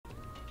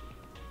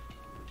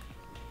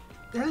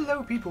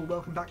Hello people,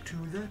 welcome back to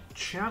the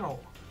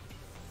channel.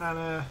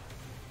 And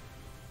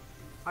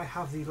I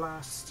have the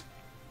last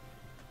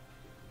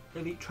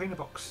Elite Trainer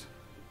box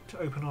to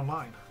open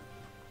online.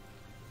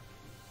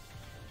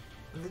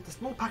 And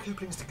there's more pack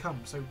openings to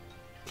come, so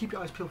keep your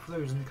eyes peeled for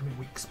those in the coming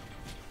weeks.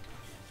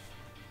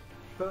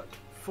 But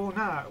for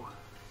now,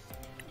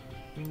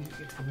 we need to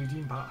get to the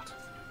redeem part.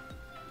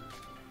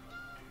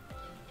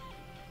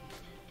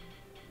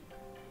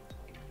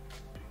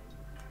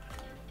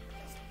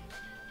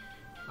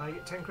 I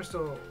get 10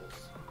 crystals.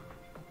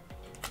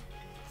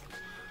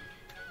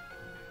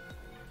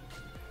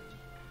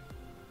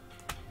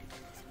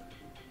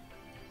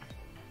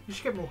 You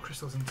should get more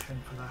crystals than 10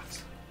 for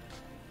that.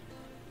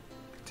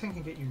 10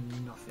 can get you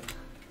nothing.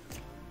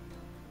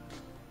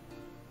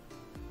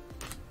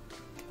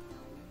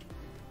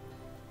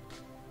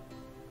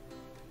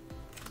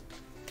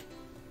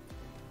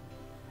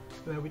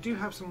 We do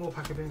have some more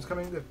pack openings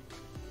coming.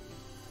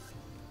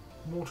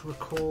 More to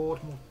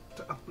record, more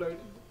to upload.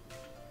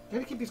 I'm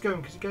going to keep these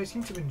going because you guys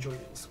seem to enjoy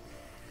these.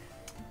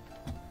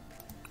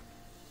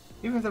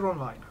 Even if they're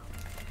online.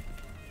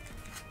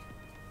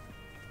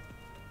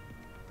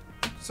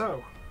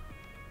 So,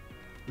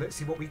 let's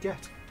see what we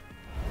get.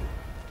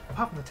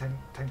 Apart from the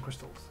 10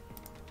 crystals.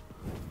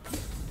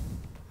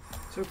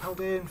 So,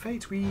 Paldean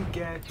Fate, we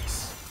get...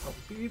 Oh,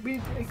 we go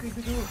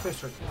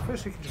first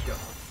we can just go.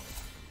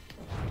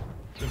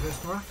 Reverse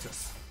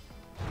Maractus.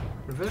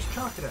 Reverse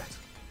Charcadet.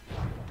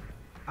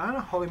 And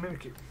a Holy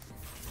Mimikyu.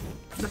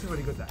 Nothing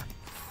really good there.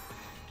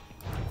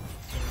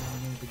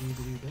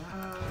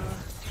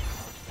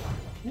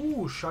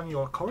 Ooh, shiny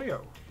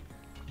Oricorio.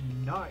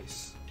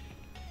 Nice.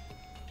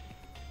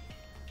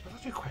 That's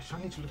actually a question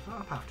I need to look that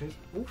up after. Is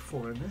all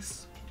 4 in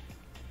this?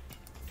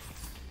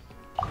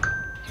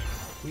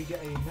 We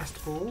get a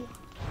Nest Ball.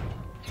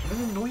 And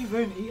then a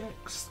Noivern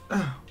EX.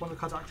 One of the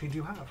cards I actually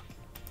do have.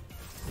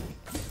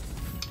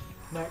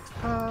 Next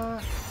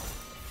pack.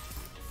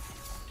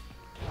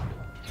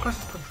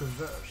 Crisis Punch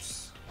Reverse.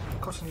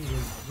 Cottonee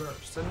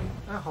Reverse. And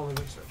a Holy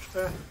Research.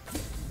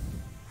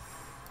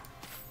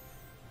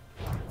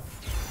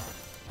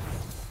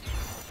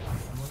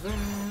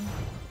 Then,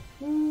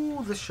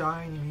 ooh, the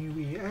shiny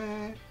Mew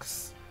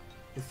EX.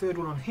 The third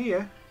one on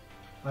here.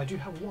 I do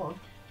have one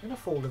in a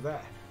folder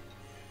there.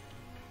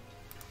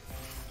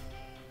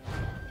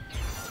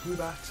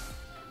 Screwbat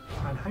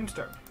and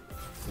Houndstone.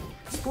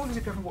 Spoilers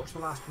if you haven't watched the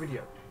last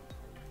video.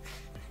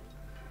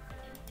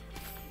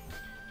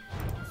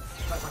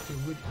 That's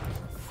actually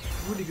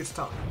really good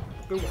start.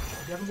 Go watch it.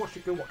 If you haven't watched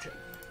it, go watch it.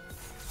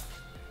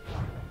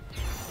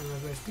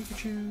 Reverse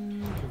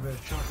Pikachu, Reverse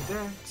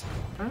Charcadet,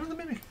 and another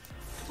Mimic.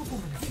 Couple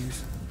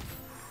Mimikyus.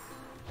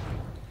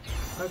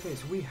 Okay,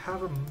 so we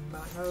have a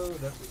no.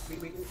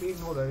 We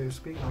ignore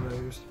those. We ignore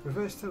those.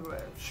 Reverse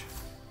Tilledge.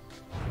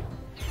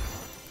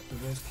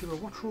 Reverse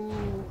Kilowattrel.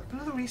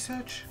 Another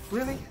Research.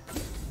 Really?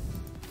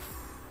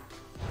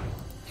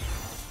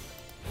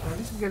 Now, at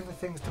least I'm getting the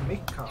things to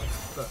make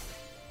cards, but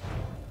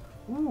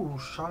ooh,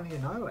 shiny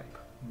Annihilate.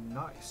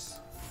 Nice.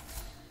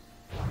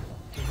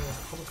 Reverse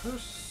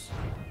Colocus.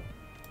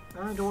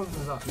 And all of the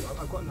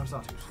Nazatu. I've got enough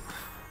Zatus.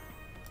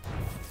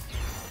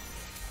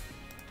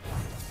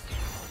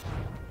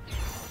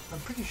 I'm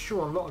pretty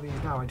sure a lot of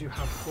these now I do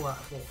have 4 out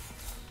of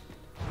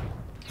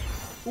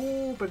 4.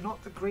 Oh, but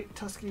not the Great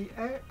Tusky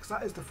X.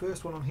 That is the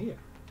first one on here.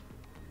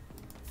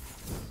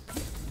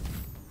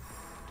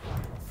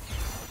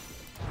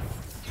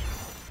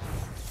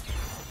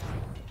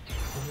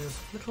 There's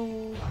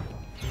Little,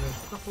 there's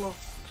Gruffalo,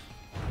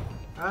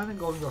 and a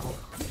Golden Grohol.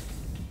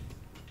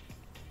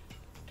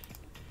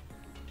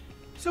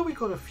 So we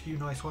got a few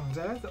nice ones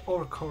there. The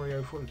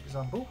Oricorio, for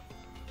example.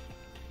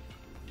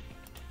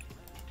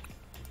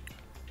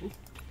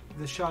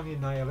 The shiny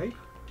Annihilate,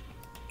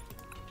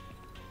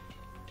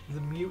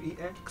 the Mew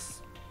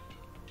EX.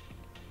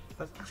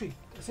 That's actually,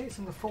 I say it's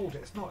in the folder,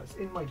 it's not, it's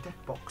in my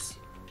deck box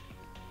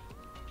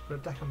for a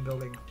deck I'm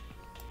building.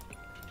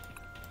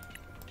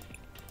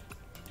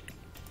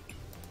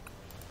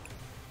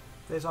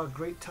 There's our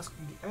Great Tusky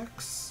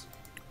EX,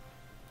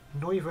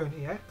 Noivern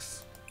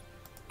EX.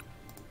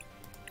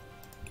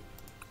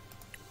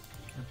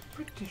 I'm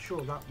pretty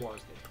sure that was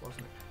it,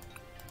 wasn't it?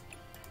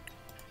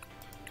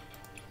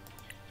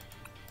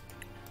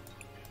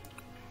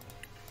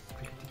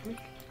 Clickety click,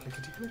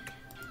 clickety click.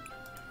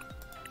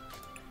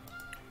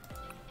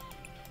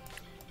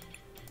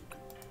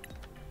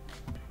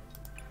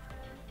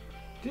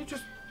 Did it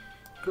just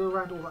go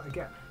around all that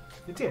again?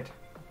 It did.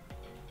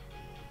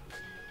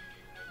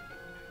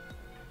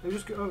 It was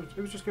just go. Oh,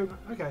 it was just going.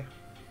 Okay.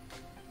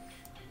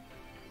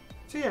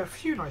 So yeah, a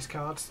few nice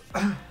cards,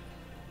 but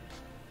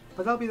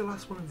that'll be the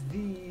last one of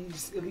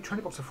these Elite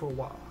Trainer boxes for a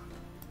while.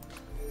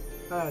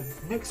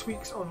 Next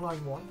week's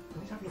online one. I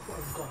need to have a look what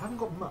I've got. I haven't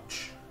got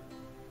much.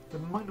 There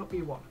might not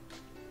be one.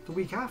 The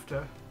week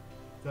after,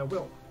 there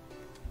will.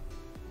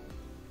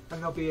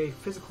 And there'll be a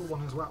physical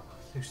one as well.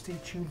 So stay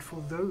tuned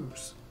for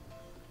those.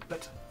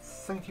 But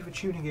thank you for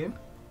tuning in.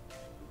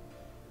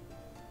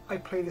 I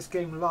play this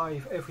game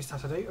live every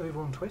Saturday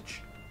over on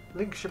Twitch.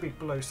 Link should be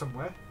below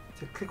somewhere.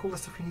 So click all the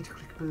stuff you need to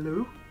click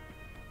below.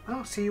 And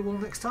I'll see you all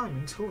next time.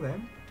 Until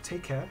then,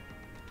 take care.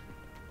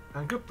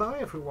 And goodbye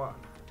everyone.